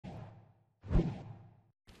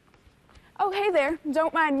Oh, hey there,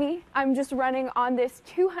 don't mind me. I'm just running on this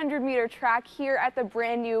 200-meter track here at the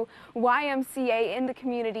brand new YMCA in the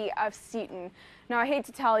community of Seton. Now, I hate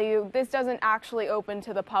to tell you, this doesn't actually open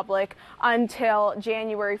to the public until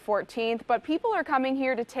January 14th, but people are coming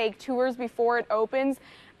here to take tours before it opens,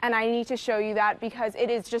 and I need to show you that because it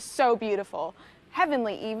is just so beautiful.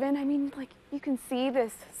 Heavenly even. I mean, like, you can see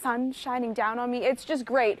this sun shining down on me. It's just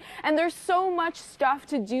great. And there's so much stuff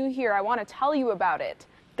to do here. I want to tell you about it.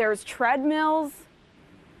 There's treadmills,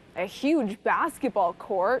 a huge basketball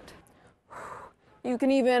court. You can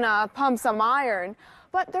even pump some iron.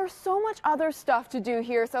 But there's so much other stuff to do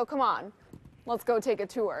here, so come on, let's go take a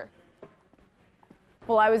tour.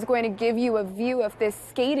 Well, I was going to give you a view of this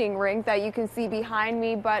skating rink that you can see behind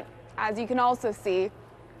me, but as you can also see,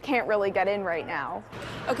 can't really get in right now.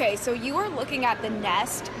 Okay, so you are looking at the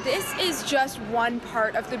nest. This is just one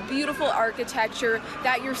part of the beautiful architecture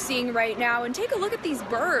that you're seeing right now. And take a look at these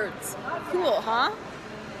birds. Cool, huh?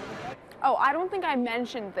 Oh, I don't think I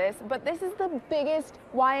mentioned this, but this is the biggest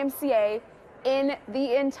YMCA in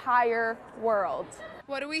the entire world.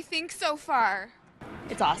 What do we think so far?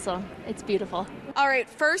 It's awesome. It's beautiful. All right,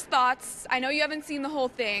 first thoughts. I know you haven't seen the whole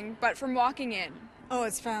thing, but from walking in. Oh,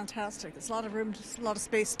 it's fantastic. It's a lot of room, a lot of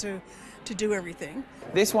space to do everything.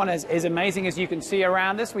 This one is amazing, as you can see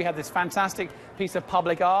around us. We have this fantastic piece of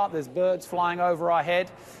public art. There's birds flying over our head.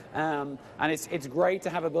 And it's great to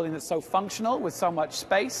have a building that's so functional with so much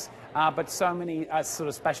space, but so many sort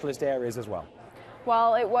of specialist areas as well.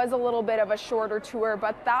 Well, it was a little bit of a shorter tour,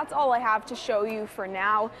 but that's all I have to show you for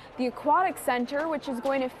now. The Aquatic Center, which is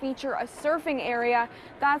going to feature a surfing area,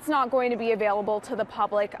 that's not going to be available to the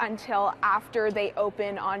public until after they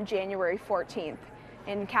open on January 14th.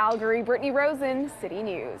 In Calgary, Brittany Rosen, City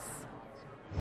News.